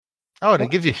Oh, and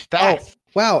it gives you stats.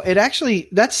 Wow,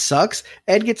 that sucks.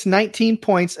 Ed gets 19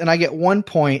 points and I get 1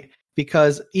 point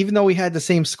because even though we had the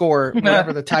same score,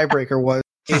 whatever the tiebreaker was,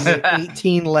 it made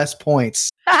 18 less points.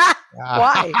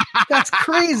 Why? That's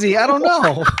crazy. I don't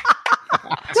know.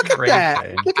 Look at that.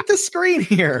 Thing. Look at the screen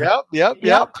here. Yep.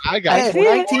 I got Ed,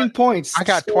 19 points. I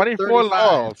got Still 24 35.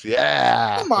 laurels.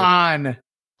 Yeah. Come on.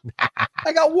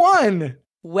 I got 1.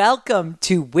 Welcome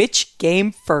to Which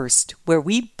Game First, where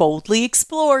we boldly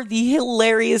explore the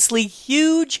hilariously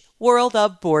huge world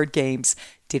of board games.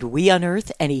 Did we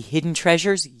unearth any hidden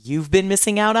treasures you've been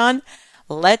missing out on?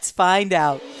 Let's find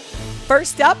out.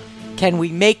 First up, can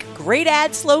we make great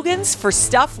ad slogans for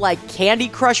stuff like Candy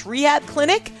Crush Rehab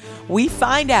Clinic? We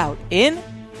find out in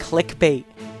Clickbait.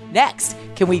 Next,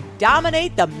 can we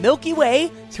dominate the Milky Way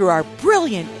through our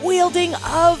brilliant wielding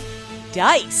of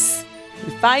dice?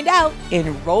 We find out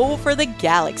in Roll for the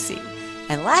Galaxy.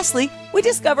 And lastly, we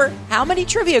discover how many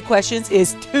trivia questions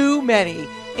is too many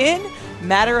in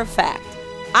Matter of Fact.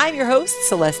 I'm your host,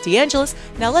 Celeste DeAngelis.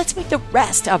 Now let's meet the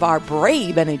rest of our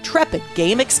brave and intrepid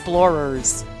game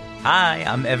explorers. Hi,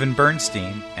 I'm Evan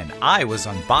Bernstein, and I was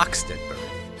unboxed at birth.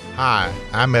 Hi,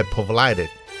 I'm Ed Povolited.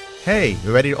 Hey,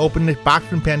 you ready to open this box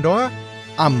from Pandora?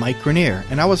 I'm Mike Grenier,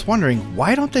 and I was wondering,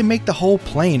 why don't they make the whole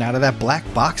plane out of that black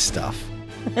box stuff?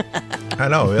 I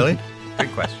know, really?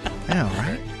 Good question. I know,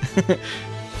 right?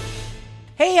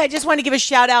 Hey, I just want to give a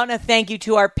shout out and a thank you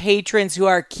to our patrons who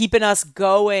are keeping us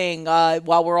going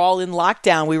while we're all in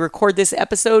lockdown. We record this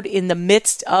episode in the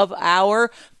midst of our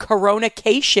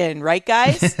coronacation, right,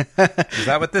 guys? Is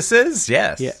that what this is?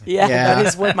 Yes. Yeah, that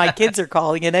is what my kids are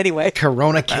calling it anyway.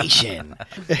 Coronacation.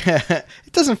 It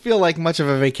doesn't feel like much of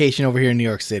a vacation over here in New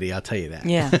York City, I'll tell you that.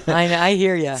 Yeah, I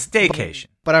hear you. Staycation.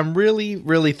 But I'm really,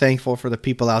 really thankful for the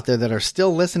people out there that are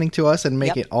still listening to us and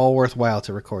make it all worthwhile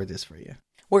to record this for you.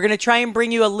 We're going to try and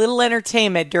bring you a little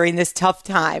entertainment during this tough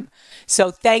time.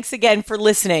 So thanks again for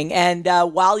listening. And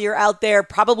while you're out there,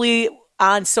 probably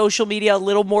on social media a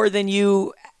little more than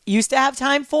you used to have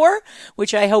time for,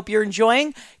 which I hope you're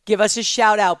enjoying, give us a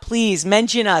shout out. Please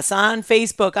mention us on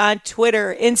Facebook, on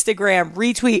Twitter, Instagram,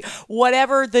 retweet,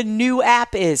 whatever the new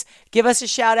app is. Give us a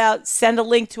shout out. Send a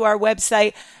link to our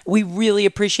website. We really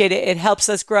appreciate it. It helps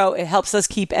us grow. It helps us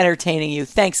keep entertaining you.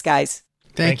 Thanks, guys.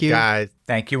 Thank you. guys.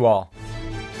 Thank you all.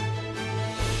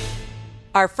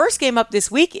 Our first game up this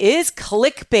week is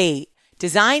Clickbait,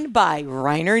 designed by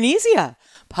Reiner Nizia,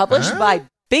 published by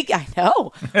published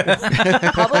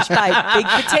by Big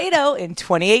Potato in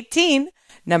 2018.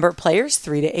 Number of players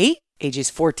 3 to 8, ages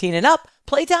 14 and up.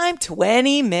 Playtime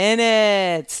 20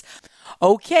 minutes.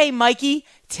 Okay, Mikey,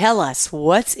 tell us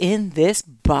what's in this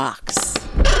box.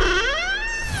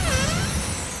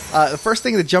 The first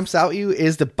thing that jumps out at you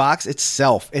is the box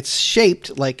itself. It's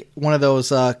shaped like one of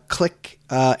those click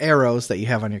arrows that you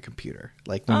have on your computer,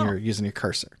 like when you're using your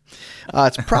cursor.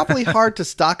 It's probably hard to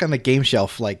stock on the game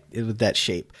shelf like with that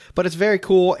shape, but it's very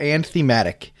cool and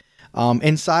thematic.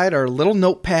 Inside are little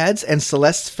notepads and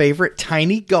Celeste's favorite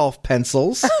tiny golf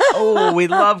pencils. Oh, we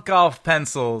love golf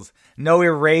pencils. No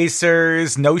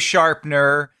erasers, no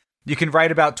sharpener. You can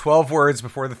write about 12 words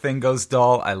before the thing goes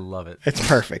dull. I love it. It's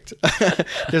perfect.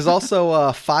 There's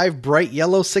also 5 bright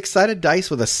yellow 6-sided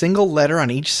dice with a single letter on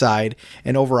each side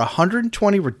and over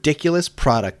 120 ridiculous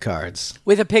product cards.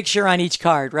 With a picture on each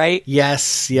card, right?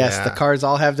 Yes. Yeah. The cards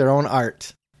all have their own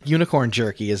art. Unicorn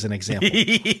jerky is an example.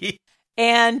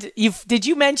 And did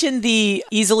you mention the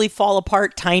easily fall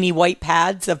apart tiny white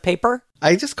pads of paper?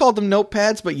 I just called them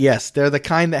notepads, but yes, they're the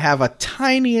kind that have a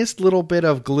tiniest little bit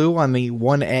of glue on the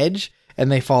one edge,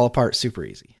 and they fall apart super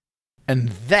easy. And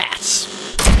that's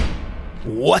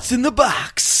what's in the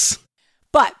box.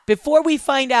 But before we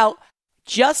find out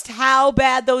just how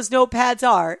bad those notepads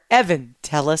are, Evan,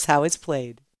 tell us how it's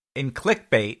played. In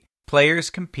Clickbait, players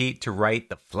compete to write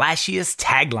the flashiest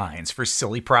taglines for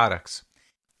silly products.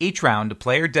 Each round, a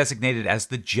player designated as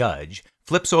the judge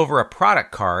flips over a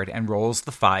product card and rolls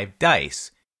the 5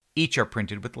 dice. Each are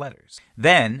printed with letters.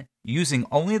 Then, using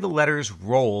only the letters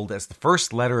rolled as the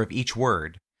first letter of each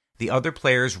word, the other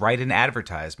players write an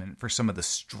advertisement for some of the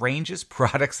strangest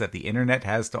products that the internet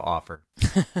has to offer.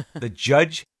 The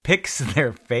judge picks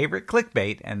their favorite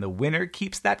clickbait, and the winner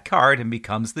keeps that card and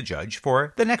becomes the judge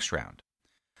for the next round.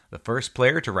 The first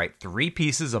player to write 3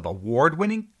 pieces of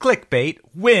award-winning clickbait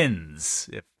wins,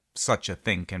 if such a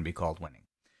thing can be called winning.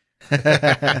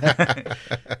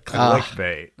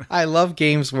 Clickbait. I love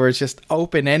games where it's just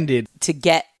open-ended. To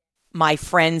get my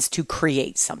friends to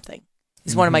create something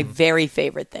is one of my very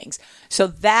favorite things. So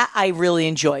that I really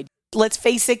enjoyed. Let's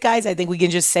face it, guys. I think we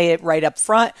can just say it right up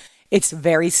front. It's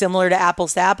very similar to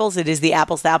Apples to Apples. It is the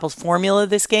Apples to Apples formula,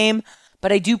 this game.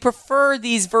 but I do prefer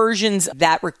these versions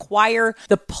that require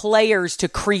the players to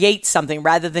create something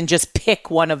rather than just pick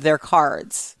one of their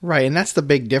cards. Right, and that's the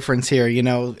big difference here. You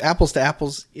know, apples to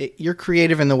apples, you're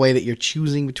creative in the way that you're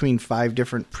choosing between 5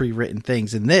 different pre-written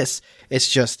things. In this, it's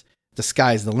just the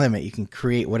sky's the limit. You can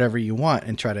create whatever you want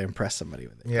and try to impress somebody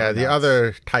with it. Yeah, the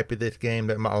other type of this game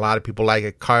that a lot of people like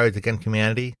is Cards Against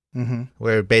Humanity,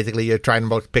 where basically you're trying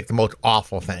to pick the most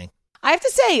awful thing. I have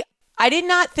to say, I did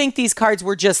not think these cards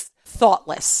were just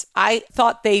thoughtless. I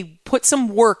thought they put some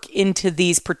work into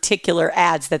these particular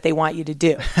ads that they want you to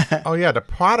do. Oh, yeah, the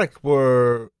products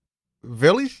were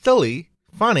really silly,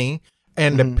 funny,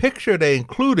 and the picture they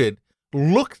included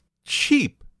looked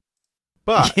cheap,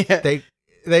 but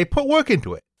they put work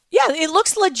into it. Yeah, it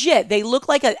looks legit. They look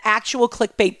like an actual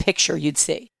clickbait picture you'd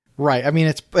see. Right. I mean,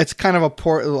 it's kind of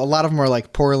a lot of them are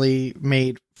like poorly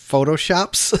made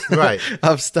Photoshops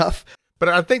of stuff. But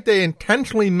I think they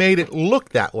intentionally made it look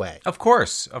that way. Of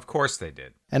course they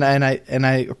did. And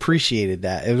I appreciated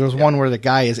that. It was one where the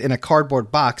guy is in a cardboard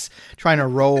box trying to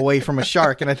row away from a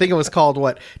shark, and I think it was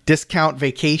called Discount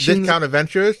Vacations? Discount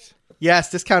Adventures? Yes,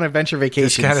 Discount Adventure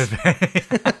Vacations.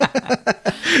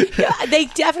 Yeah, they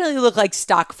definitely look like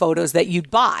stock photos that you'd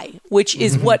buy, which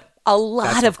is what a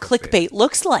lot of clickbait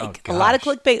looks like. A lot of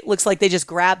clickbait looks like they just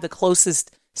grab the closest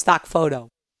stock photo.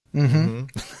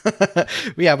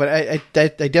 Yeah, but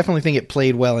I definitely think it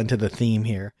played well into the theme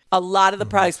here. A lot of the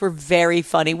products were very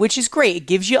funny, which is great. It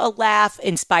gives you a laugh,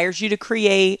 inspires you to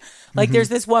create. Like there's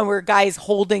this one where a guy is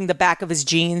holding the back of his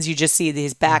jeans. You just see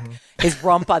his back, his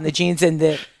rump on the jeans, and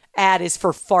the ad is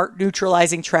for fart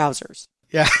neutralizing trousers.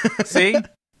 Yeah. See? And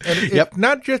it's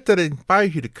not just that it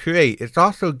inspires you to create, it's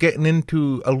also getting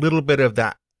into a little bit of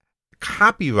that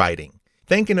copywriting,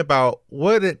 thinking about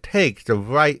what it takes to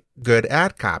write good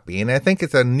ad copy. And I think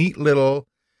it's a neat little,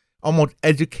 almost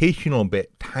educational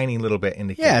bit, tiny little bit in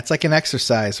the game. Yeah, it's like an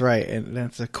exercise, right? And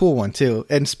that's a cool one, too.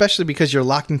 And especially because you're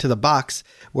locked into the box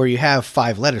where you have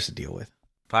 5 letters to deal with.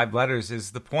 5 letters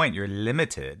is the point. You're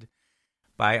limited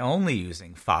by only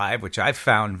using 5, which I've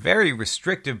found very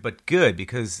restrictive but good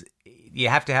because you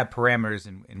have to have parameters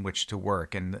in which to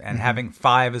work. And having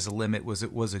 5 as a limit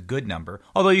was a good number.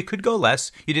 Although you could go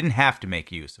less. You didn't have to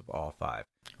make use of all 5.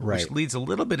 Right. Which leads a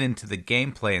little bit into the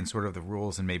gameplay and sort of the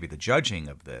rules and maybe the judging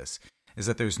of this, is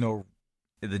that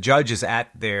the judge is at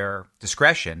their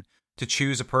discretion to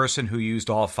choose a person who used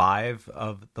all 5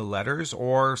 of the letters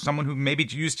or someone who maybe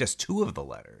used just 2 of the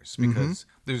letters because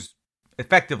there's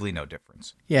effectively no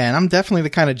difference. Yeah, and I'm definitely the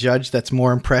kind of judge that's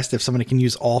more impressed if somebody can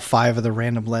use all 5 of the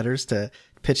random letters to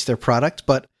pitch their product.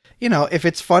 But, you know, if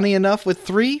it's funny enough with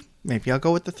 3, maybe I'll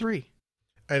go with the 3.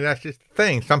 And that's just the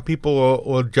thing. Some people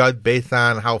will judge based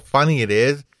on how funny it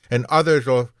is, and others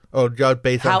will judge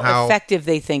based on how effective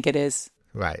they think it is.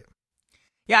 Right.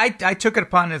 Yeah, I took it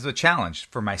upon as a challenge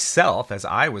for myself as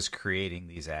I was creating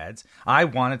these ads. I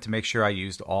wanted to make sure I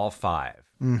used all 5.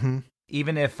 Mm-hmm.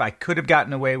 Even if I could have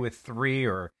gotten away with 3,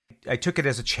 or I took it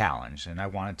as a challenge, and I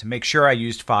wanted to make sure I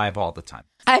used 5 all the time.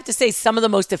 I have to say, some of the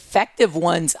most effective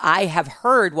ones I have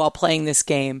heard while playing this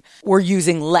game were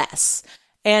using less.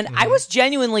 And I was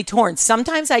genuinely torn.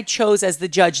 Sometimes I chose as the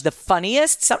judge the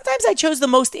funniest. Sometimes I chose the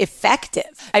most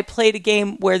effective. I played a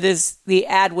game where the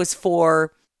ad was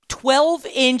for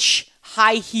 12-inch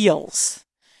high heels.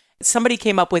 Somebody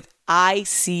came up with I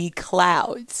see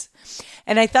clouds.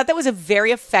 And I thought that was a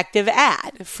very effective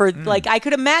ad for I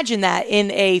could imagine that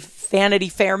in a Vanity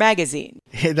Fair magazine.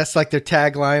 Hey, that's like their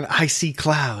tagline, I see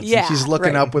clouds. Yeah, and she's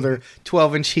looking up with her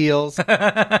 12-inch heels.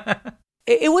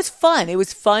 It was fun. It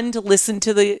was fun to listen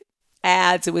to the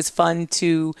ads. It was fun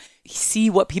to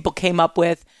see what people came up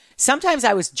with. Sometimes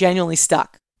I was genuinely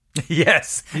stuck.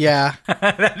 Yes. Yeah.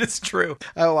 That is true.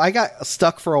 Oh, I got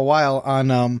stuck for a while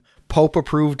on Pope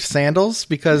approved sandals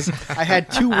because I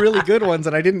had 2 really good ones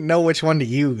and I didn't know which one to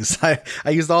use. I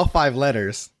used all 5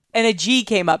 letters. And a G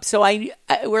came up. So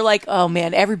we're like, oh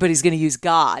man, everybody's going to use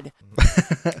God.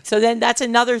 So then that's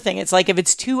another thing. It's like if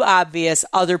it's too obvious,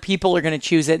 other people are going to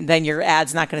choose it and then your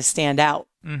ad's not going to stand out.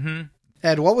 Mm-hmm.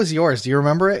 Ed, what was yours? Do you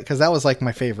remember it? Because that was like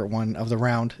my favorite one of the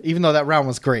round, even though that round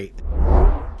was great.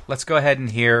 Let's go ahead and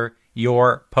hear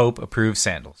your Pope approved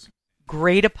sandals.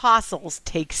 Great apostles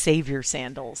take Savior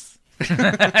sandals.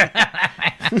 That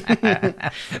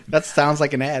sounds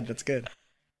like an ad. That's good.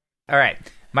 All right,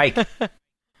 Mike.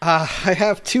 I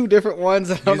have 2 different ones.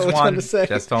 I don't know which one to say.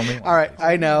 Just tell me one. All right,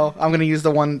 I know. I'm going to use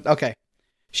the one. Okay.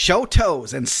 Show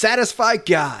toes and satisfy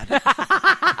God.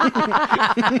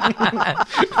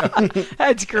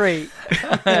 That's great.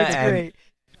 That's great.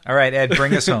 All right, Ed,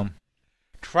 bring us home.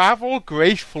 travel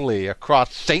gracefully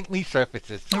across saintly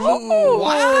surfaces. What?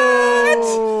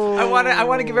 I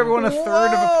want to give everyone a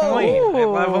third of a point. I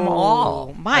love them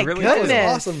all. My really goodness.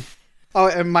 do. Awesome. Oh,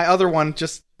 and my other one,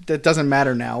 just that doesn't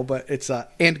matter now, but it's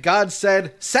and God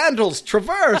said, "Sandals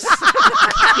traverse."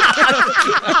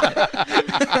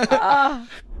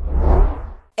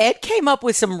 Ed came up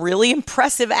with some really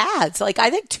impressive ads. Like, I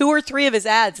think 2 or 3 of his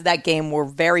ads in that game were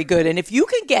very good. And if you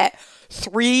can get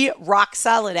 3 rock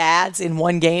solid ads in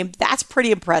one game, that's pretty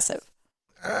impressive.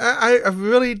 I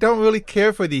really don't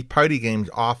care for the party games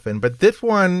often, but this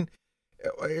one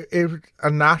is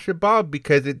a notch above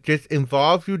because it just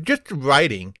involves you. Just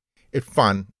writing is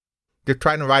fun. Just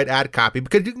trying to write ad copy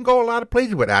because you can go a lot of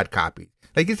places with ad copy.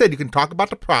 Like you said, you can talk about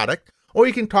the product or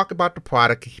you can talk about the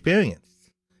product experience.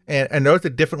 And those are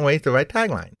different ways to write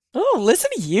taglines. Oh, listen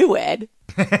to you, Ed.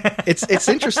 It's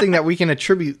interesting that we can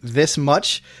attribute this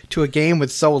much to a game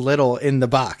with so little in the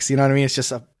box. You know what I mean? It's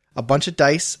just a bunch of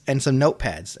dice and some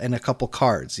notepads and a couple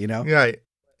cards, you know? Right.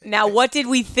 Now, what did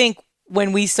we think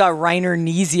when we saw Reiner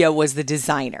Knizia was the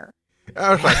designer?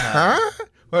 I was like, huh?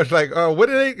 I was like, oh, what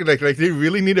do they, like, they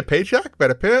really need a paycheck? But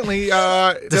apparently,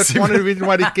 that's one of the reasons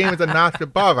why this game is a notch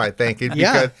above, I think. Is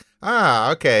because,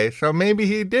 okay, so maybe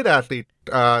he did actually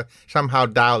somehow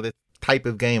dial this type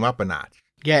of game up a notch.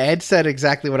 Yeah, Ed said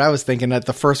exactly what I was thinking. That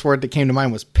the first word that came to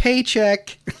mind was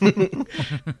paycheck.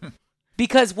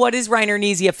 Because what is Reiner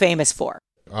Knizia famous for?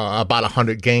 About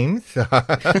 100 games.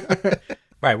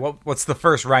 Right. What's the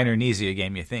first Reiner Knizia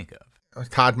game you think of?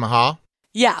 Taj Mahal.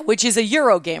 Yeah, which is a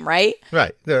Euro game, right?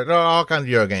 Right. There are all kinds of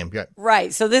Euro games. Yeah.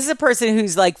 Right. So this is a person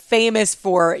who's like famous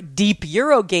for deep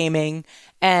Euro gaming.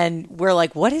 And we're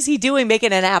like, what is he doing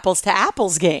making an apples to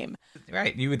apples game?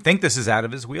 Right. You would think this is out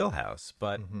of his wheelhouse,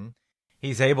 but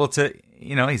he's able to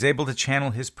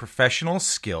channel his professional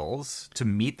skills to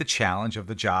meet the challenge of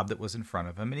the job that was in front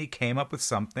of him. And he came up with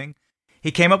something.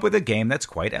 He came up with a game that's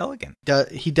quite elegant.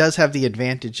 He does have the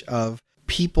advantage of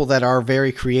people that are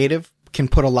very creative can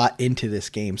put a lot into this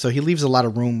game. So he leaves a lot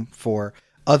of room for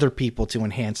other people to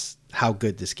enhance how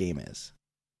good this game is.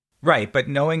 Right, but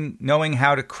knowing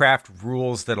how to craft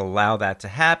rules that allow that to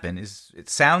happen it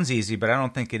sounds easy, but I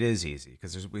don't think it is easy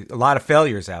because there's a lot of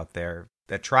failures out there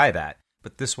that try that,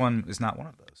 but this one is not one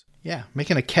of those. Yeah,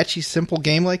 making a catchy, simple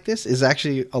game like this is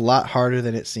actually a lot harder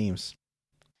than it seems.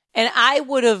 And I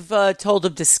would have told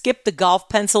him to skip the golf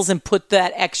pencils and put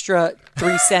that extra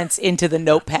 3 cents into the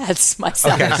notepads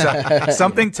myself. Okay, so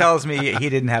something tells me he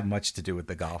didn't have much to do with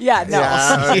the golf. Yeah, no.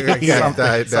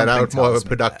 That was more of a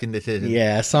production decision.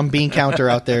 Yeah, some bean counter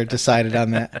out there decided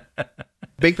on that.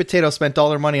 Big Potato spent all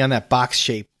their money on that box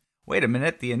shape. Wait a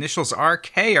minute, the initials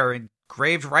RK are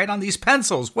engraved right on these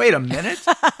pencils. Wait a minute.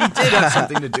 He did have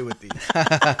something to do with these.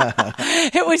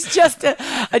 It was just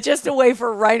a way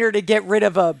for Reiner to get rid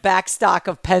of a back stock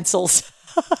of pencils.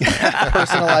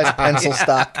 Personalized pencil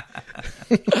stock.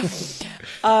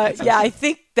 Yeah, I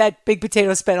think that Big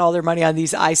Potato spent all their money on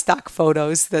these iStock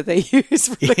photos that they use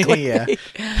for the clickbait.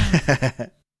 Yeah.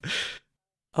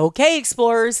 Okay,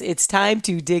 explorers, it's time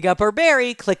to dig up or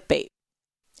bury clickbait.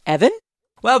 Evan?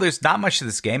 Well, there's not much to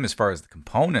this game as far as the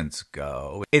components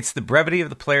go. It's the brevity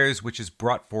of the players which is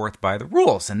brought forth by the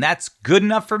rules, and that's good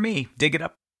enough for me. Dig it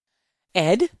up.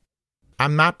 Ed?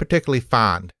 I'm not particularly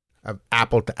fond of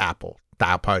apple-to-apple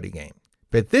style party games,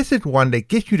 but this is one that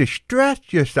gets you to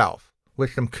stretch yourself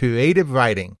with some creative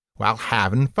writing while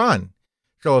having fun.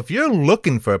 So if you're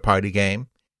looking for a party game,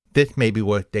 this may be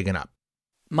worth digging up.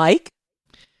 Mike?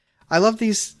 I love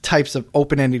these types of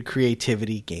open-ended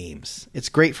creativity games. It's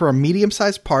great for a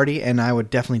medium-sized party, and I would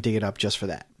definitely dig it up just for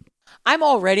that. I'm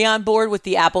already on board with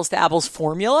the apples to apples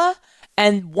formula,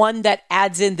 and one that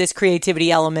adds in this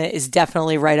creativity element is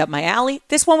definitely right up my alley.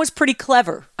 This one was pretty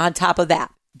clever on top of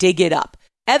that. Dig it up.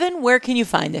 Evan, where can you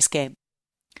find this game?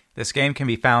 This game can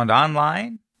be found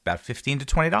online, about $15 to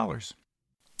 $20.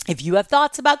 If you have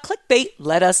thoughts about clickbait,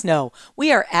 let us know.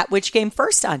 We are at Which Game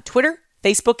First on Twitter,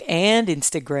 Facebook, and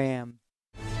Instagram.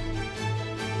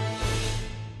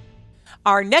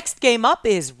 Our next game up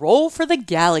is Roll for the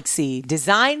Galaxy,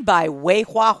 designed by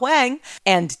Wei-Hua Huang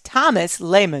and Thomas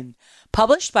Lehman.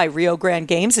 Published by Rio Grande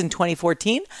Games in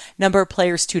 2014. Number of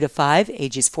players 2 to 5,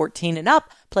 ages 14 and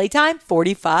up. Playtime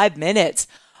 45 minutes.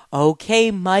 Okay,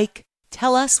 Mike,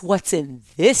 tell us what's in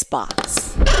this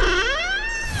box.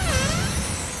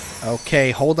 Okay,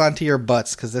 hold on to your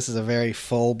butts because this is a very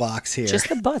full box here. Just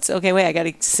the butts. Okay, wait, I got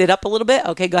to sit up a little bit.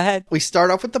 Okay, go ahead. We start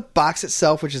off with the box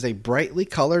itself, which is a brightly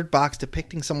colored box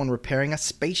depicting someone repairing a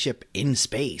spaceship in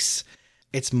space.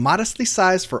 It's modestly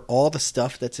sized for all the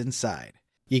stuff that's inside.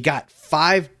 You got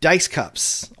 5 dice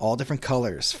cups, all different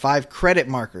colors, 5 credit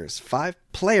markers, 5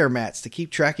 player mats to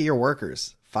keep track of your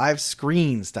workers, 5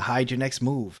 screens to hide your next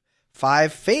move,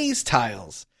 5 phase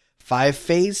tiles, 5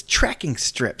 phase tracking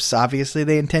strips. Obviously,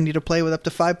 they intend you to play with up to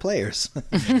 5 players.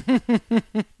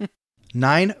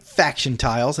 9 faction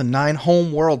tiles and 9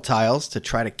 home world tiles to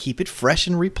try to keep it fresh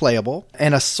and replayable.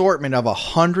 An assortment of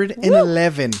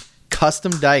 111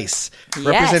 custom dice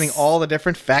representing all the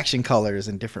different faction colors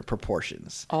in different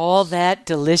proportions. All that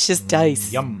delicious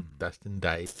dice. Yum. Dustin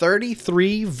dice.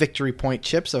 33 victory point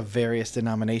chips of various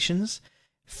denominations.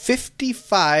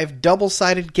 55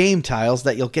 double-sided game tiles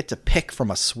that you'll get to pick from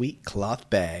a sweet cloth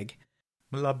bag.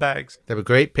 Love bags. They have a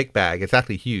great pick bag. It's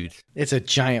actually huge. It's a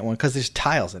giant one because there's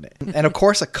tiles in it. And of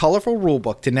course, a colorful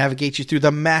rulebook to navigate you through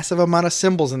the massive amount of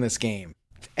symbols in this game.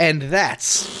 And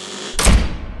that's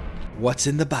what's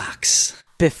in the box.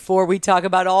 Before we talk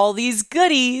about all these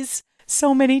goodies,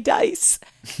 so many dice.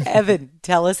 Evan,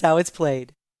 tell us how it's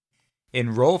played.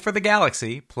 In Roll for the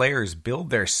Galaxy, players build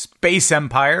their space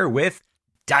empire with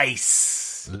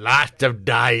dice. Lots of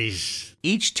dice.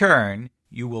 Each turn,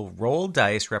 you will roll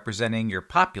dice representing your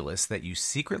populace that you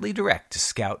secretly direct to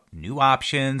scout new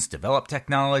options, develop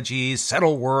technologies,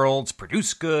 settle worlds,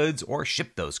 produce goods, or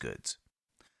ship those goods.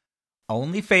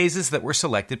 Only phases that were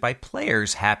selected by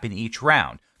players happen each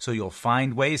round, so you'll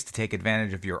find ways to take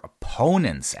advantage of your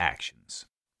opponent's actions.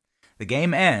 The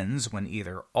game ends when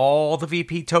either all the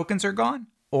VP tokens are gone,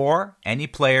 or any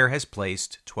player has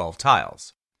placed 12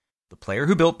 tiles. The player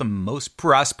who built the most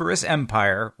prosperous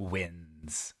empire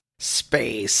wins.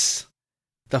 Space.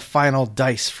 The final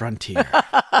dice frontier.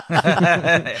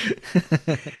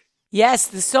 Yes,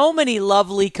 there's so many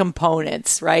lovely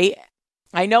components, right?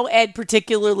 I know Ed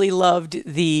particularly loved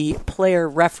the player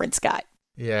reference guide.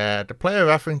 Yeah, the player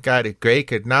reference guide is great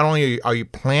because not only are you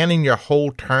planning your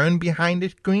whole turn behind the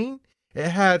screen, it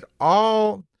has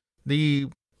all the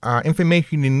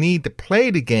information you need to play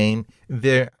the game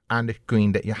there on the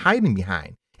screen that you're hiding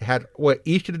behind. It has what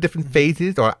each of the different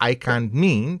phases or icons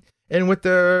mean and what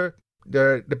the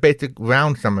basic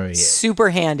round summary is. Super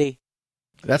handy.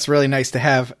 That's really nice to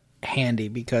have handy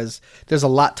because there's a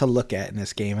lot to look at in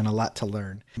this game and a lot to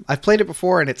learn. I've played it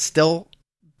before and it's still,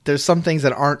 there's some things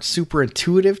that aren't super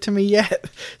intuitive to me yet.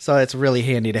 So it's really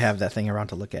handy to have that thing around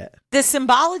to look at. The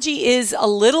symbology is a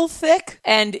little thick,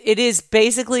 and it is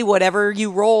basically whatever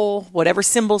you roll, whatever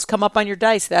symbols come up on your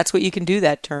dice, that's what you can do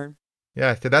that turn.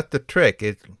 Yeah, so that's the trick,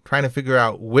 is trying to figure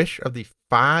out which of the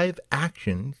 5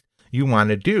 actions you want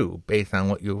to do based on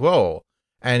what you roll.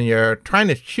 And you're trying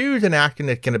to choose an action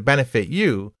that's going to benefit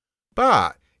you,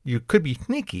 but you could be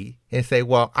sneaky and say,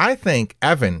 well, I think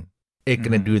Evan is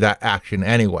going to do that action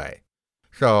anyway.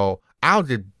 So I'll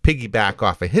just piggyback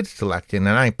off of his selection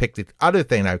and I pick this other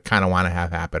thing I kind of want to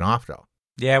have happen also.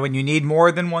 Yeah, when you need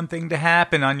more than one thing to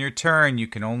happen on your turn,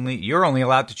 you're only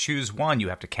allowed to choose one. You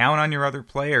have to count on your other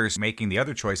players making the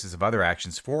other choices of other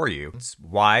actions for you. It's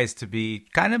wise to be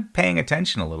kind of paying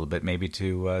attention a little bit, maybe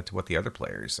to what the other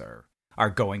players are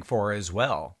going for as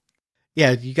well.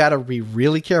 Yeah, you got to be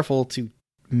really careful to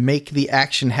make the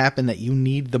action happen that you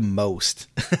need the most.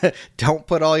 Don't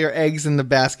put all your eggs in the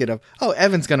basket of, oh,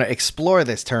 Evan's going to explore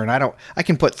this turn. I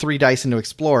can put 3 dice into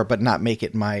explore, but not make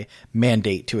it my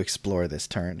mandate to explore this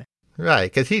turn.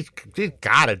 Right, because he's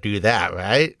got to do that,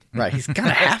 right? Right, he's going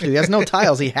to have to. He has no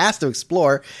tiles. He has to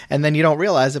explore, and then you don't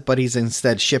realize it, but he's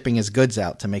instead shipping his goods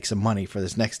out to make some money for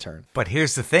this next turn. But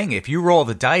here's the thing. If you roll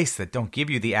the dice that don't give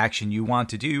you the action you want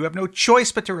to do, you have no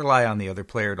choice but to rely on the other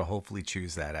player to hopefully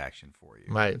choose that action for you.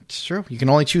 Right. It's true. You can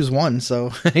only choose one,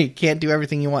 so you can't do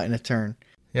everything you want in a turn.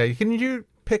 Yeah, you can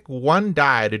pick one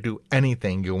die to do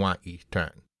anything you want each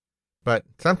turn. But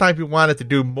sometimes you want it to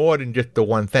do more than just the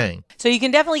one thing. So you can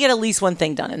definitely get at least one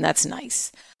thing done, and that's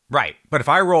nice. Right. But if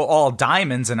I roll all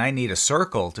diamonds and I need a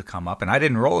circle to come up and I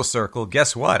didn't roll a circle,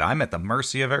 guess what? I'm at the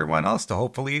mercy of everyone else to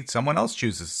hopefully someone else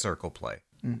chooses a circle play.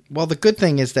 Well, the good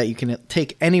thing is that you can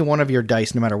take any one of your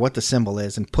dice, no matter what the symbol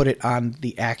is, and put it on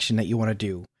the action that you want to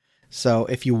do. So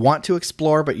if you want to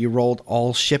explore, but you rolled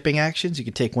all shipping actions, you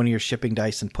can take one of your shipping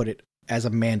dice and put it as a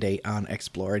mandate on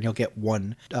explore, and you'll get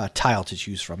one tile to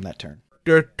choose from that turn.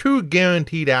 There are 2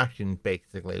 guaranteed actions,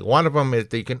 basically. One of them is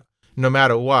that you can, no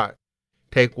matter what,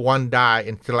 take one die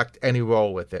and select any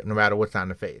roll with it, no matter what's on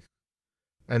the face.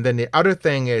 And then the other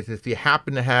thing is if you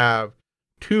happen to have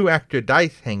 2 extra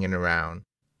dice hanging around,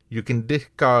 you can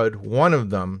discard one of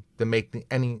them to make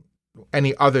any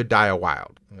other die a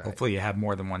wild. Right? Hopefully you have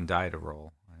more than one die to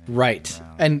roll. Right.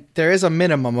 And there is a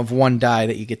minimum of 1 die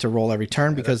that you get to roll every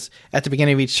turn because at the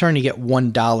beginning of each turn you get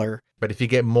 $1. But if you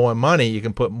get more money, you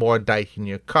can put more dice in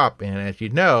your cup. And as you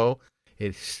know,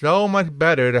 it's so much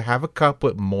better to have a cup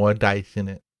with more dice in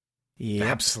it. Yep.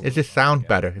 Absolutely. It just sounds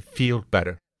better. It feels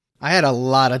better. I had a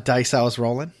lot of dice I was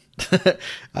rolling,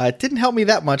 It didn't help me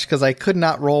that much because I could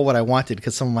not roll what I wanted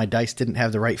because some of my dice didn't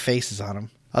have the right faces on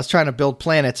them. I was trying to build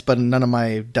planets, but none of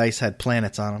my dice had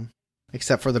planets on them,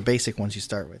 except for the basic ones you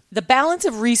start with. The balance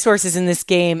of resources in this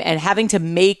game and having to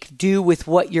make do with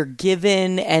what you're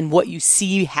given and what you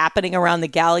see happening around the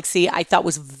galaxy, I thought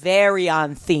was very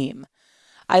on theme.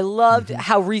 I loved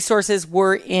how resources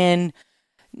were in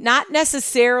not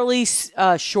necessarily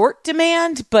short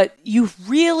demand, but you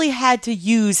really had to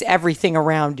use everything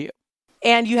around you.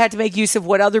 And you had to make use of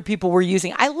what other people were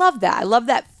using. I love that. I love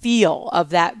that feel of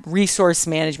that resource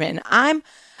management. And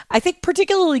I think,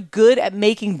 particularly good at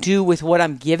making do with what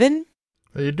I'm given.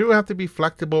 You do have to be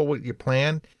flexible with your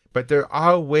plan, but there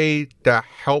are ways to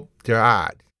help the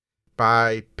odds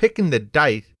by picking the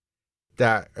dice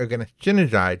that are going to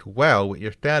synergize well with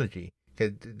your strategy.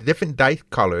 Because different dice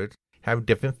colors have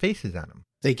different faces on them.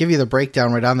 They give you the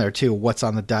breakdown right on there, too, what's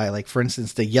on the die. Like, for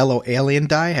instance, the yellow alien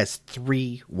die has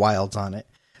 3 wilds on it.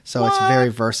 So It's very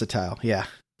versatile. Yeah.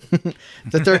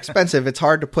 That they're expensive. It's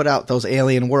hard to put out those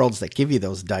alien worlds that give you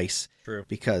those dice. True.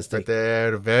 Because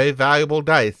they're very valuable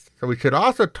dice. So we should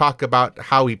also talk about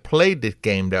how we played this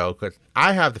game, though, because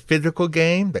I have the physical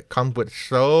game that comes with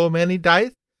so many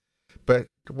dice, but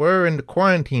we're in the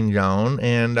quarantine zone,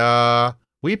 and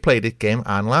we played this game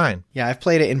online. Yeah, I've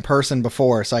played it in person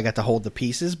before, so I got to hold the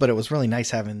pieces, but it was really nice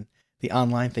having the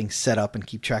online thing set up and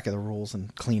keep track of the rules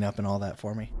and clean up and all that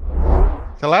for me.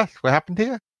 Celeste, what happened to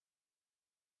you?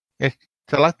 Is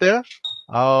Celeste there?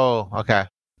 Oh, okay.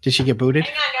 Did she get booted?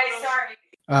 Hang on,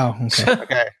 guys, sorry. Oh, okay.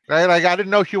 Okay. Like, I didn't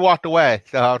know she walked away.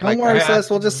 So I was Don't worry, Celeste.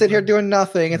 We'll just sit here doing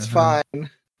nothing. It's fine.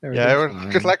 Yeah, it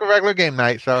was just like a regular game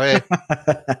night. So, hey.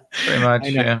 Pretty much,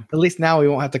 yeah. At least now we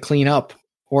won't have to clean up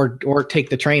or take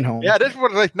the train home. Yeah, this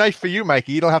was like nice for you,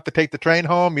 Mikey. You don't have to take the train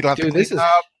home. You don't have to this clean is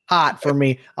up. hot for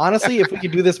me. Honestly, if we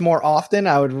could do this more often,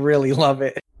 I would really love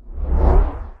it.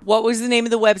 What was the name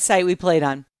of the website we played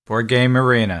on? Board Game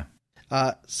Arena.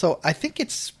 So I think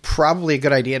it's probably a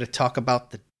good idea to talk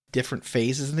about the different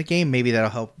phases in the game. Maybe that'll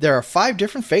help. There are 5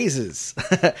 different phases.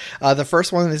 The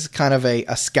first one is kind of a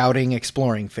scouting,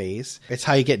 exploring phase. It's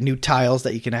how you get new tiles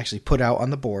that you can actually put out on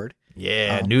the board.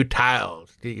 Yeah, new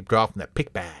tiles that you draw from the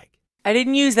pick bag. I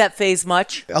didn't use that phase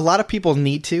much. A lot of people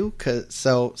need to,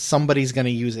 so somebody's going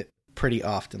to use it pretty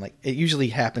often. Like, it usually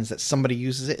happens that somebody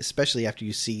uses it, especially after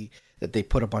you see that they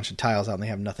put a bunch of tiles out and they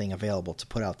have nothing available to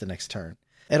put out the next turn.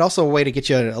 And also a way to get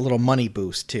you a little money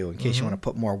boost, too, in case you want to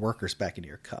put more workers back into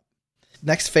your cup.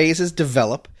 Next phase is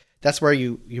develop. That's where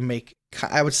you make,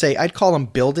 I would say, I'd call them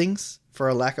buildings, for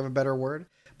a lack of a better word.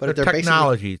 But they're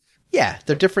technologies. Yeah,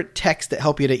 they're different techs that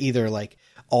help you to either, like,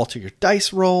 alter your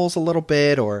dice rolls a little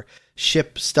bit or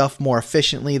ship stuff more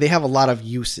efficiently. They have a lot of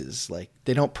uses. Like,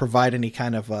 they don't provide any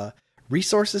kind of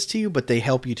resources to you, but they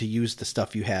help you to use the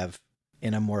stuff you have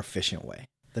in a more efficient way.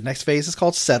 The next phase is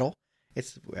called settle.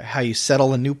 It's how you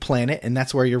settle a new planet, and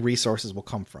that's where your resources will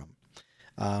come from.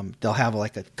 They'll have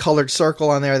like a colored circle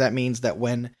on there. That means that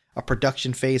when a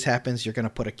production phase happens, you're going to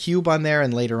put a cube on there,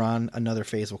 and later on, another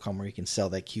phase will come where you can sell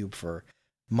that cube for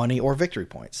money or victory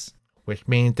points. Which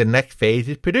means the next phase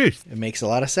is produce. It makes a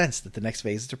lot of sense that the next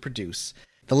phase is to produce.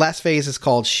 The last phase is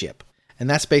called ship, and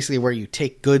that's basically where you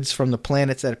take goods from the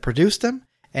planets that produced them,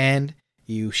 and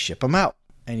you ship them out.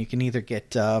 And you can either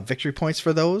get victory points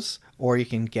for those, or you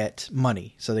can get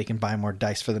money so they can buy more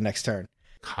dice for the next turn.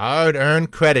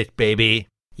 Hard-earned credit, baby.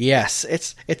 Yes,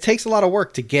 it takes a lot of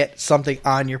work to get something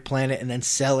on your planet and then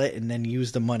sell it and then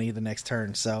use the money the next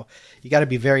turn. So you got to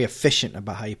be very efficient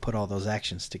about how you put all those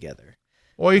actions together.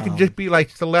 Or you can just be like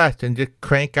Celeste and just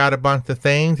crank out a bunch of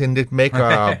things and just make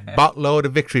a buttload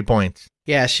of victory points.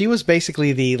 Yeah, she was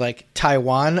basically the like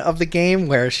Taiwan of the game,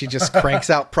 where she just cranks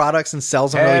out products and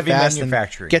sells them really fast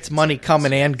and gets money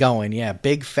coming and going. Yeah,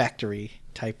 big factory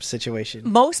type situation.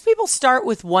 Most people start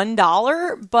with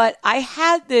 $1, but I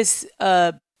had this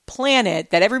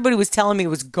planet that everybody was telling me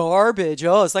was garbage.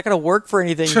 Oh, it's not going to work for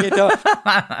anything.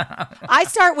 I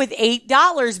start with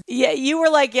 $8. Yeah, you were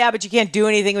like, yeah, but you can't do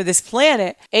anything with this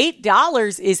planet.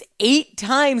 $8 is 8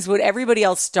 times what everybody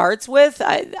else starts with.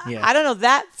 I don't know.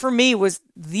 That for me was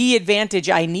the advantage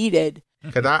I needed.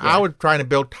 Because I was trying to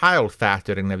build tiles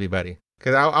faster than everybody.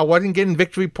 Because I wasn't getting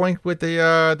victory points with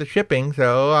the shipping,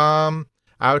 so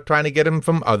I was trying to get them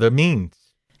from other means.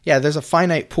 Yeah, there's a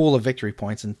finite pool of victory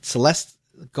points, and Celeste's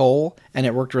goal, and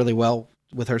it worked really well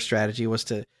with her strategy, was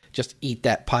to just eat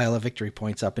that pile of victory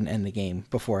points up and end the game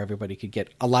before everybody could get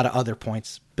a lot of other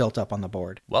points built up on the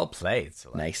board. Well played,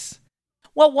 Celeste. Nice.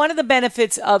 Well, one of the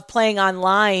benefits of playing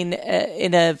online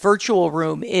in a virtual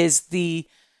room is the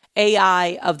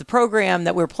AI of the program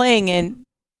that we're playing in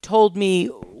told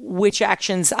me which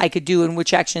actions I could do and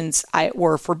which actions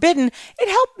were forbidden, it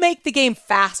helped make the game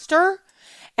faster,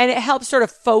 and it helped sort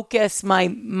of focus my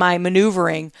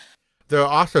maneuvering. There are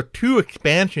also 2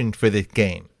 expansions for this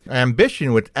game.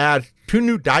 Ambition, which adds 2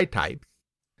 new die types,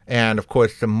 and of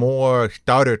course some more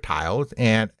starter tiles,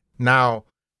 and now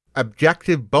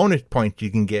objective bonus points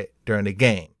you can get during the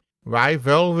game.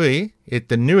 Rivalry is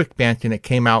the new expansion that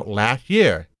came out last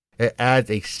year. It adds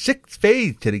a 6th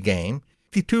phase to the game,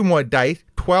 62 more dice,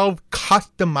 12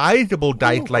 customizable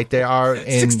dice like there are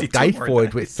in Dice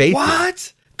Forge with faces.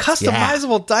 What?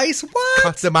 Customizable dice? What?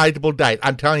 Customizable dice.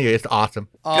 I'm telling you, it's awesome.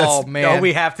 Oh, man. No,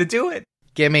 we have to do it.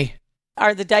 Gimme.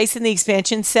 Are the dice in the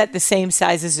expansion set the same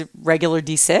size as a regular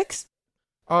D6?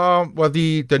 Well,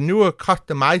 the newer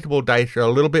customizable dice are a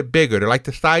little bit bigger. They're like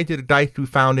the size of the dice we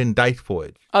found in Dice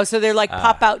Forge. Oh, so they're like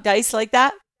pop-out dice like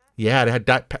that? Yeah, it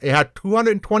had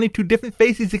 222 different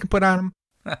faces you can put on them.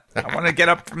 I want to get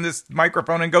up from this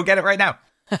microphone and go get it right now.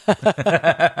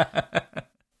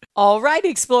 All right,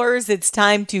 explorers, it's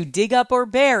time to dig up or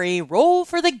bury. Roll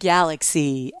for the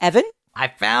galaxy. Evan? I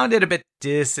found it a bit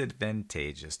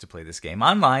disadvantageous to play this game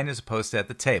online as opposed to at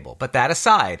the table. But that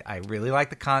aside, I really like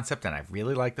the concept and I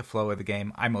really like the flow of the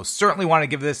game. I most certainly want to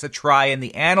give this a try in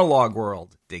the analog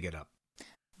world. Dig it up.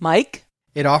 Mike?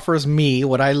 It offers me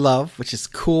what I love, which is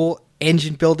cool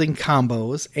engine-building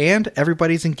combos, and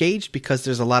everybody's engaged because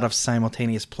there's a lot of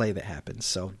simultaneous play that happens,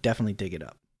 so definitely dig it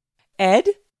up. Ed?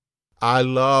 I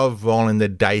love rolling the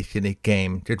dice in a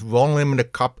game. Just rolling them in a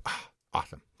cup.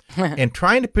 Awesome. And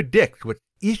trying to predict what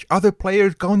each other player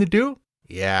is going to do.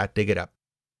 Yeah, dig it up.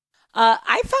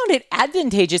 I found it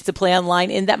advantageous to play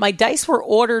online in that my dice were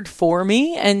ordered for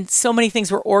me and so many things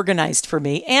were organized for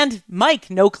me. And Mike,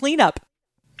 no cleanup.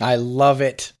 I love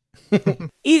it.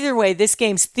 Either way, this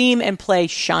game's theme and play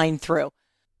shine through.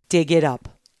 Dig it up.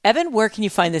 Evan, where can you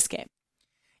find this game?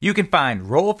 You can find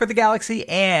Roll for the Galaxy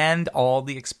and all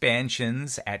the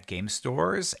expansions at game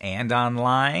stores and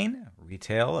online.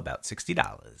 Retail about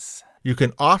 $60. You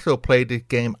can also play this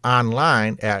game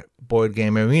online at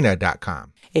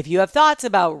BoardGameArena.com. If you have thoughts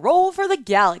about Roll for the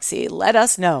Galaxy, let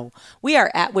us know. We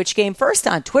are at Which Game First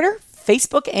on Twitter,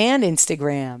 Facebook, and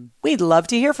Instagram. We'd love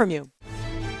to hear from you.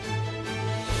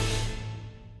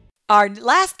 Our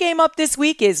last game up this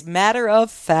week is Matter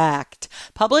of Fact,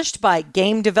 published by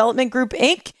Game Development Group,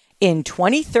 Inc. in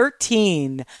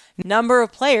 2013. Number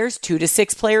of players, 2 to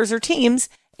 6 players or teams,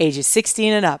 ages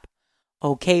 16 and up.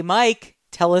 Okay, Mike,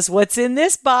 tell us what's in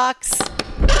this box.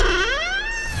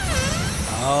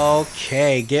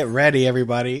 Okay, get ready,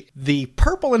 everybody. The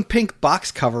purple and pink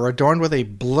box cover adorned with a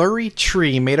blurry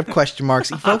tree made of question marks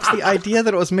evokes the idea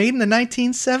that it was made in the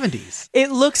 1970s.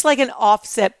 It looks like an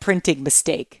offset printing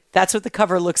mistake. That's what the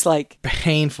cover looks like.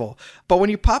 Painful. But when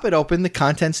you pop it open, the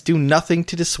contents do nothing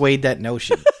to dissuade that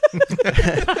notion.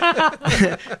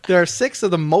 There are 6 of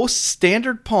the most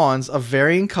standard pawns of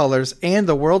varying colors and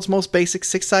the world's most basic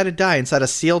 6-sided die inside a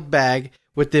sealed bag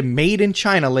with the Made in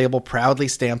China label proudly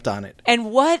stamped on it.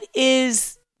 And what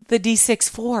is the D6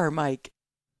 for, Mike?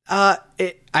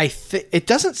 It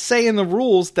doesn't say in the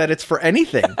rules that it's for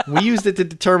anything. We used it to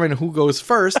determine who goes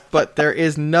first, but there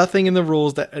is nothing in the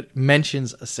rules that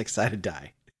mentions a 6-sided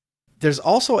die. There's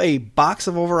also a box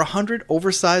of over 100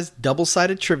 oversized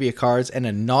double-sided trivia cards and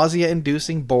a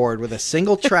nausea-inducing board with a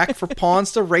single track for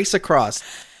pawns to race across.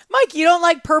 Mike, you don't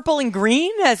like purple and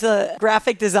green as a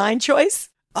graphic design choice?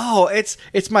 Oh, it's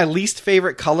my least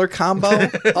favorite color combo.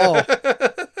 Oh,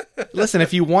 listen,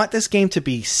 if you want this game to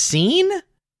be seen,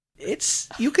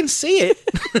 you can see it.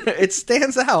 It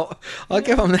stands out. I'll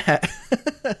give them that.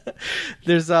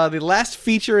 There's the last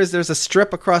feature is there's a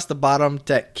strip across the bottom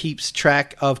that keeps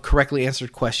track of correctly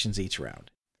answered questions each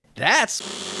round. That's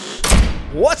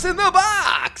what's in the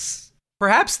box.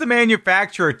 Perhaps the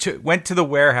manufacturer went to the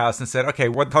warehouse and said, okay,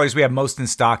 what colors we have most in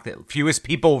stock that fewest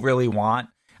people really want?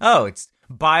 Oh, it's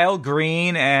bile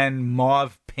green and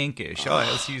mauve pinkish. Oh,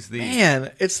 let's use these.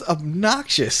 Man, it's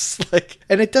obnoxious.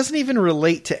 And it doesn't even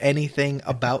relate to anything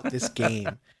about this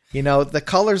game. You know, the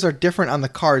colors are different on the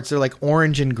cards. They're like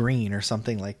orange and green or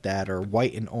something like that, or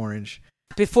white and orange.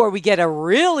 Before we get a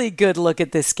really good look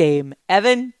at this game,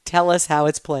 Evan, tell us how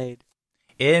it's played.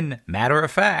 In Matter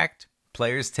of Fact,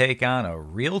 players take on a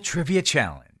real trivia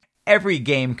challenge. Every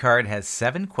game card has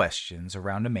 7 questions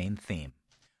around a main theme.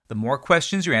 The more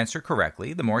questions you answer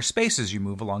correctly, the more spaces you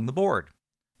move along the board.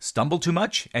 Stumble too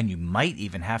much, and you might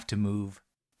even have to move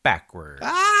backward.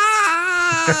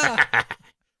 Ah!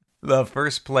 The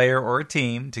first player or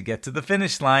team to get to the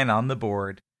finish line on the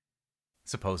board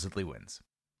supposedly wins.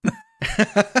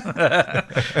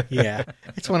 Yeah.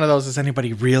 It's one of those, does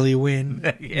anybody really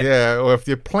win? Yeah, or if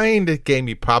you're playing this game,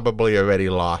 you probably already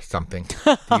lost something.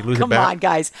 Do you lose a Come bet? on,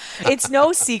 guys. It's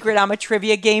no secret I'm a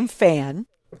trivia game fan.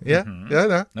 Yeah,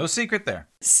 yeah. No secret there.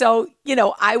 So,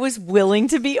 I was willing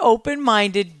to be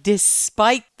open-minded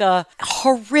despite the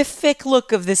horrific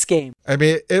look of this game. I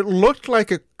mean, it looked like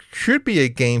it should be a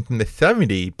game from the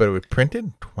 70s, but it was printed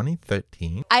in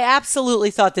 2013. I absolutely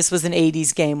thought this was an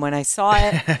 80s game when I saw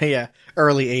it Yeah.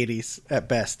 Early 80s at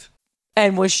best.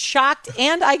 and was shocked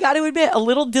and, I got to admit, a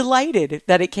little delighted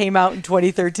that it came out in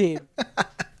 2013.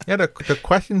 Yeah, the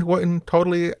questions weren't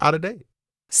totally out of date.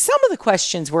 Some of the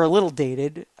questions were a little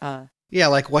dated. Yeah,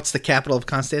 like what's the capital of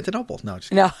Constantinople? No,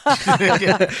 just No.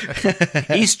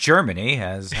 East Germany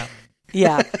has.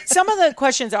 Yeah. Some of the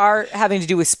questions are having to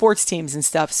do with sports teams and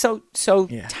stuff. So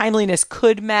Yeah. timeliness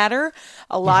could matter.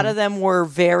 A lot of them were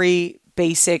very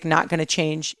basic, not going to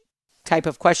change type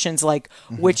of questions like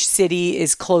which city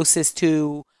is closest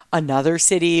to another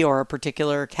city or a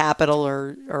particular capital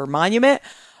or monument.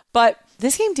 But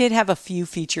this game did have a few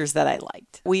features that I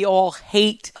liked. We all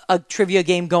hate a trivia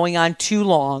game going on too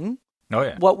long, Oh,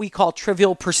 yeah. what we call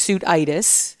trivial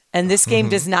pursuit-itis, and this game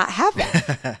does not have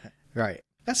that. right.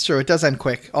 That's true. It does end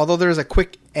quick. Although there's a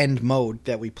quick end mode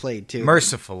that we played too.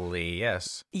 Mercifully,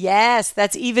 yes. Yes,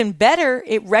 that's even better.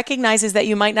 It recognizes that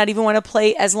you might not even want to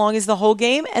play as long as the whole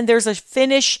game, and there's a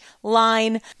finish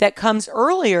line that comes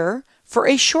earlier for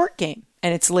a short game,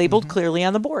 and it's labeled clearly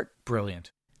on the board.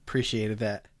 Brilliant. Appreciated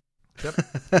that.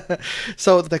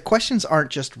 So the questions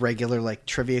aren't just regular like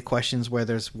trivia questions where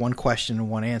there's one question and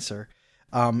one answer.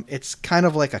 It's kind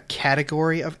of like a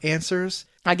category of answers.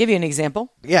 I'll give you an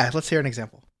example. Yeah, let's hear an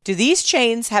example. Do these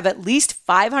chains have at least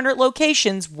 500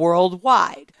 locations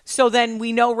worldwide? So then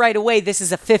we know right away this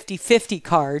is a 50-50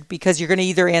 card because you're going to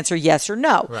either answer yes or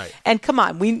no. Right. And come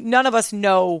on, none of us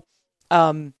know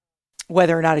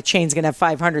whether or not a chain's going to have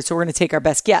 500, so we're going to take our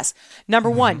best guess. Number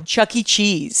one, Chuck E.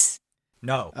 Cheese.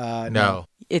 No. No.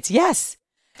 It's yes.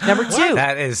 Number two.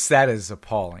 That is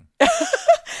appalling.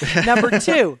 Number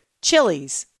two,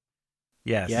 Chili's.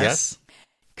 Yes. Yes.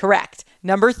 Correct.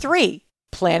 Number three,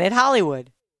 Planet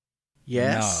Hollywood.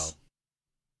 Yes.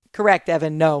 Correct,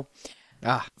 Evan. No.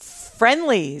 Ah,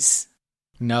 Friendlies.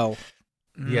 no.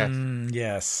 Yes.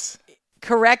 Yes.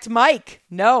 Correct, Mike.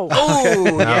 No.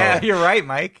 Oh, yeah, you're right,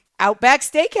 Mike. Outback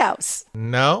Steakhouse.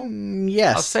 No.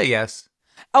 Yes. I'll say yes.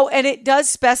 Oh, and it does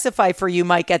specify for you,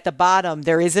 Mike, at the bottom,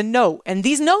 there is a note. And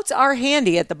these notes are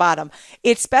handy at the bottom.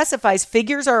 It specifies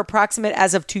figures are approximate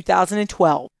as of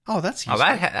 2012. Oh, that's Oh, useful.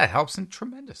 that helps him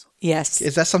tremendously. Yes,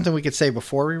 Is that something we could say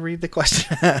before we read the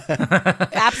question?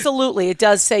 absolutely. It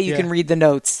does say you Yeah. can read the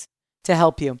notes to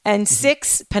help you. And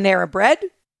 6, Panera Bread.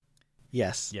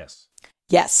 Yes. Yes.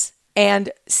 Yes.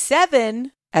 And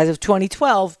 7, as of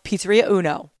 2012, Pizzeria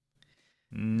Uno.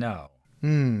 No.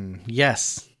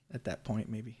 Yes. At that point,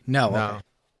 maybe. No. No. Okay.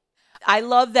 I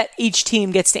love that each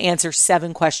team gets to answer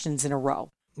 7 questions in a row.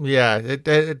 Yeah,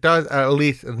 it does at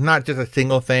least, it's not just a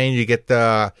single thing. You get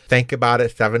to think about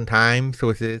it 7 times, so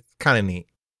it's kind of neat.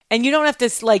 And you don't have to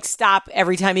stop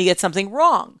every time you get something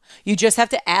wrong. You just have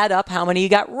to add up how many you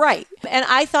got right. And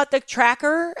I thought the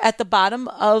tracker at the bottom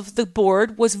of the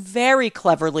board was very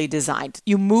cleverly designed.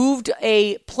 You moved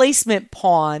a placement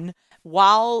pawn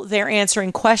while they're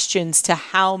answering questions to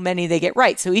how many they get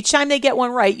right. So each time they get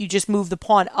one right, you just move the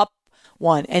pawn up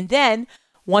one. And then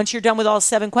once you're done with all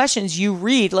 7 questions, you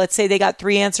read, let's say they got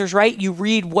 3 answers right, you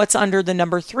read what's under the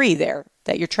number 3 there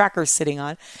that your tracker is sitting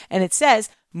on. And it says,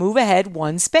 move ahead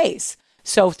 1 space.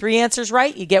 So 3 answers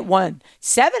right, you get 1.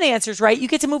 7 answers right, you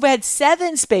get to move ahead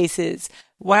 7 spaces.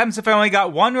 What happens if I only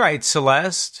got 1 right,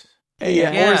 Celeste? Or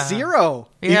 0.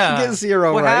 Yeah. You can get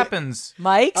 0 what right. happens?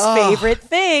 Mike's favorite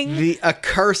thing. The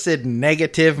accursed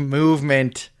negative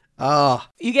movement. Oh,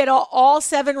 You get all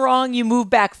 7 wrong, you move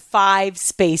back 5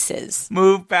 spaces.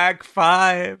 Move back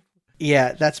 5.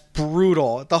 yeah, that's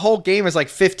brutal. The whole game is like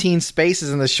 15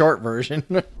 spaces in the short version.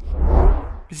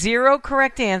 0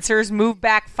 correct answers, move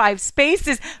back 5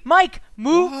 spaces. Mike,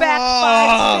 move back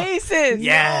 5 spaces.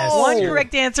 Yes. 1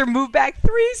 correct answer, move back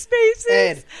 3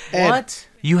 spaces. Ed, What?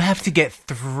 You have to get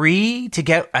 3 to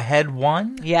get ahead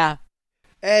 1? Yeah.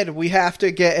 Ed, we have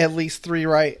to get at least 3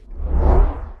 right.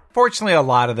 Fortunately, a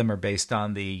lot of them are based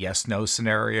on the yes-no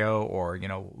scenario or,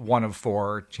 1 of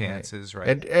 4 chances,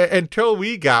 right? And until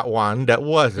we got one that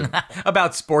wasn't.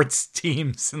 About sports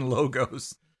teams and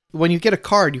logos. When you get a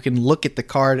card, you can look at the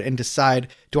card and decide,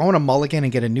 do I want to mulligan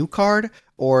and get a new card,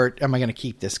 or am I going to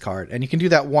keep this card? And you can do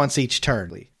that once each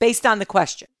turn. Based on the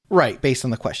question. Right, based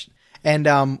on the question. And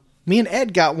me and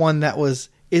Ed got one that was,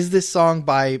 is this song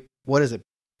by, what is it?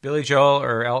 Billy Joel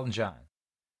or Elton John?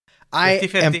 I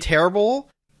 50-50. am terrible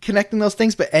connecting those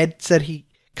things, but Ed said he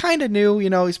kind of knew,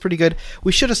 he's pretty good.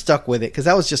 We should have stuck with it because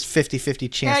that was just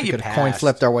 50-50 chance Yeah, we you could have coin passed.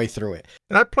 flipped our way through it.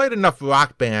 And I played enough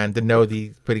Rock Band to know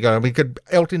these pretty good. I mean,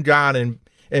 Elton John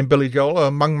and Billy Joel are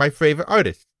among my favorite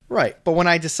artists. Right. But when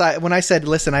I said,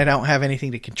 listen, I don't have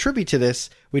anything to contribute to this,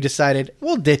 we decided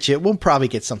we'll ditch it. We'll probably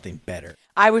get something better.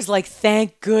 I was like,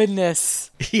 thank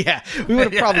goodness. Yeah, we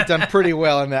would have probably done pretty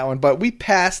well on that one, but we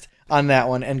passed on that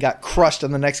one and got crushed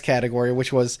on the next category,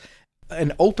 which was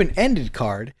an open-ended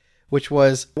card, which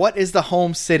was what is the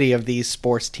home city of these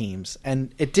sports teams?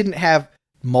 And it didn't have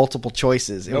multiple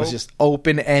choices. It was Nope. just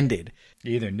open-ended.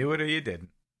 You either knew it or you didn't.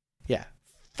 Yeah.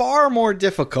 Far more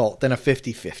difficult than a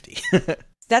 50-50.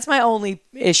 That's my only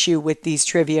issue with these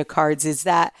trivia cards is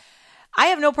that I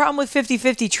have no problem with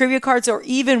 50-50 trivia cards or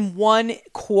even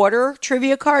 1/4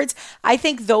 trivia cards. I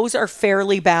think those are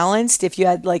fairly balanced if you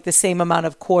had like the same amount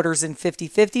of quarters and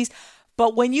 50-50s.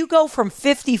 But when you go from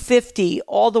 50-50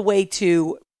 all the way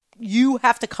to you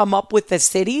have to come up with the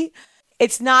city,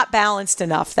 it's not balanced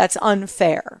enough. That's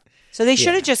unfair. So they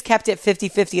should have just kept it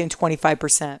 50-50 and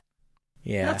 25%.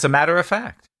 Yeah. That's a matter of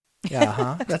fact.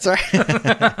 Uh-huh. That's right.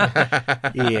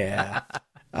 Yeah.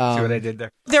 See what I did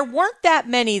there? There weren't that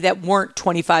many that weren't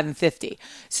 25 and 50.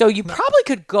 So you probably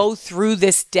could go through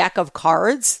this deck of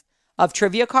cards, of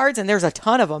trivia cards, and there's a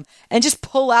ton of them, and just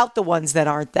pull out the ones that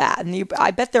aren't that. And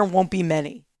I bet there won't be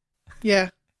many. Yeah.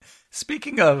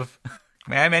 Speaking of,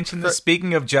 may I mention this?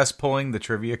 Speaking of just pulling the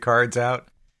trivia cards out,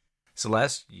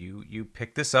 Celeste, you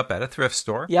picked this up at a thrift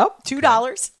store. Yep,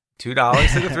 $2.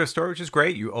 $2 at the thrift store, which is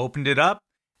great. You opened it up.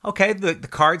 Okay, the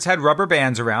cards had rubber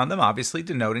bands around them, obviously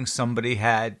denoting somebody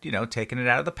had, taken it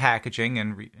out of the packaging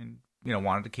and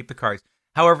wanted to keep the cards.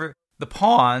 However, the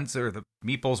pawns, or the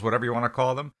meeples, whatever you want to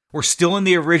call them, were still in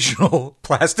the original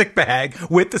plastic bag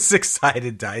with the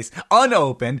 6-sided dice,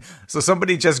 unopened. So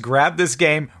somebody just grabbed this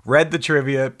game, read the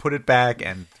trivia, put it back,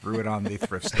 and threw it on the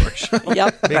thrift store shelf.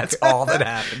 Yep. That's all that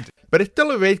happened. But it's still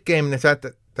a race game in the sense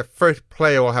that the first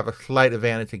player will have a slight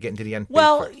advantage in getting to the end.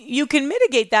 Well, first. you can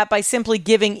mitigate that by simply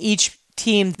giving each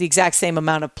team the exact same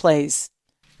amount of plays.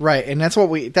 Right. And that's what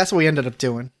we ended up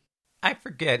doing. I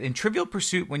forget. In Trivial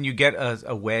Pursuit, when you get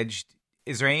a wedge,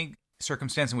 is there any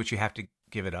circumstance in which you have to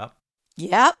give it up?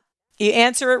 Yep. You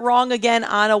answer it wrong again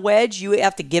on a wedge, you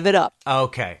have to give it up.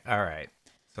 Okay. All right.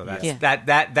 So that's Yeah.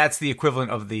 that's the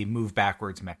equivalent of the move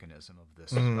backwards mechanism of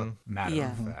this matter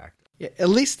Yeah. of fact. Yeah, at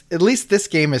least this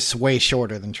game is way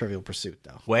shorter than Trivial Pursuit,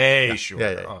 though. Way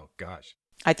shorter. Yeah. Oh gosh.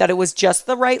 I thought it was just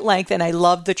the right length, and I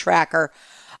love the tracker.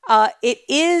 It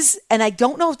is, and I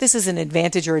don't know if this is an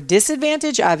advantage or a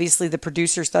disadvantage. Obviously, the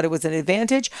producers thought it was an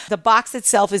advantage. The box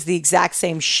itself is the exact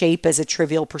same shape as a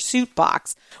Trivial Pursuit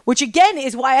box, which again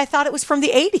is why I thought it was from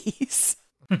the 80s.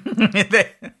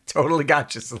 They totally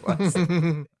got you,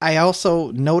 Celeste. I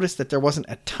also noticed that there wasn't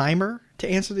a timer to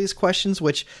answer these questions,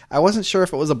 which I wasn't sure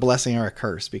if it was a blessing or a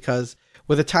curse, because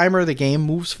with a timer, the game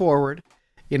moves forward,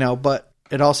 but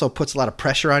it also puts a lot of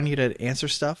pressure on you to answer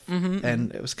stuff.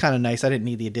 And it was kind of nice. I didn't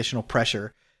need the additional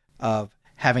pressure of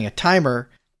having a timer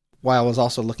while I was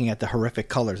also looking at the horrific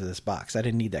colors of this box. I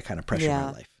didn't need that kind of pressure in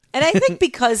my life. And I think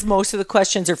because most of the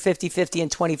questions are 50-50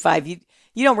 and 25, you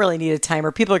don't really need a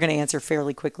timer. People are going to answer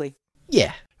fairly quickly.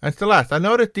 Yeah. And Celeste, I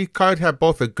noticed these cards have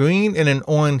both a green and an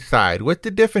orange side. What's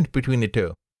the difference between the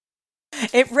two?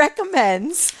 It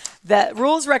recommends that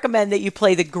rules recommend that you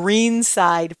play the green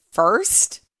side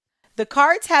first. The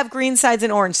cards have green sides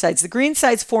and orange sides. The green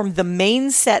sides form the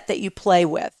main set that you play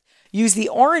with. Use the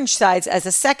orange sides as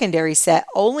a secondary set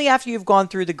only after you've gone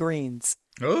through the greens.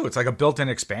 Oh, it's like a built-in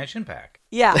expansion pack.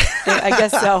 Yeah, I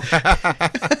guess so.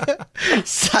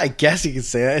 I guess you could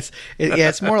say that.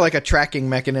 It's more like a tracking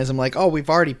mechanism. Like, oh, we've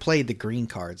already played the green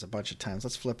cards a bunch of times.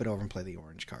 Let's flip it over and play the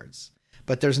orange cards.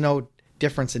 But there's no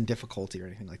difference in difficulty or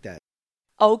anything like that.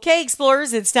 Okay,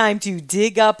 explorers, it's time to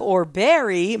dig up or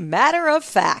bury matter of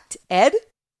fact. Ed?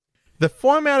 The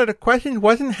format of the questions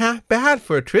wasn't half bad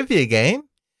for a trivia game.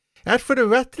 As for the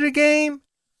rest of the game,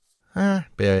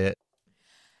 bury it.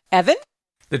 Evan?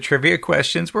 The trivia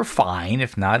questions were fine,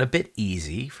 if not a bit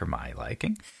easy for my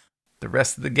liking. The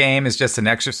rest of the game is just an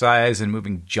exercise in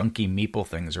moving junky meeple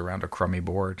things around a crummy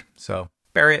board. So,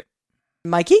 bury it.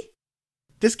 Mikey?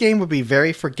 This game would be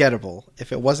very forgettable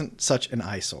if it wasn't such an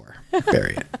eyesore.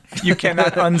 Bury it. You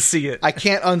cannot unsee it. I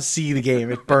can't unsee the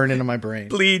game. It burned into my brain.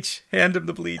 Bleach. Hand him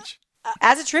the bleach.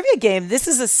 As a trivia game, this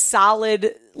is a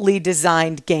solidly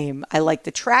designed game. I like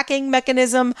the tracking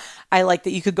mechanism. I like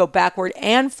that you could go backward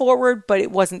and forward, but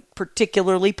it wasn't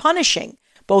particularly punishing,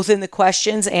 both in the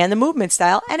questions and the movement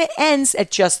style, and it ends at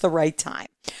just the right time.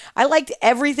 I liked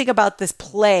everything about this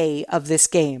play of this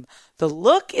game. The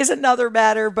look is another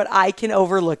matter, but I can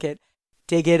overlook it.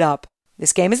 Dig it up.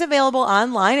 This game is available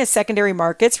online at secondary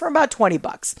markets for about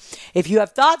 $20. If you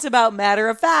have thoughts about Matter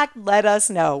of Fact, let us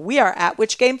know. We are at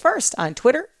Which Game First on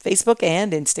Twitter, Facebook,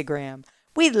 and Instagram.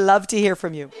 We'd love to hear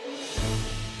from you.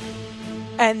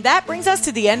 And that brings us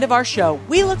to the end of our show.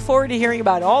 We look forward to hearing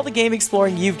about all the game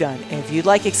exploring you've done. And if you'd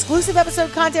like exclusive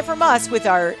episode content from us with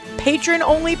our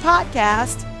patron-only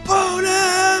podcast,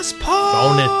 Bonus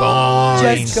points!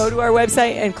 just go to our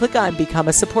website and click on Become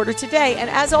a Supporter today. And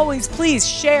as always, please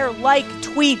share, like,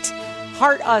 tweet,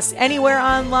 heart us anywhere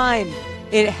online.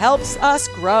 It helps us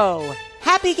grow.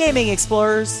 Happy gaming,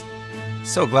 explorers!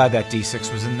 So glad that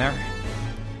D6 was in there.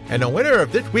 And the winner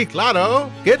of this week's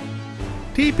lotto, get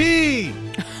TP!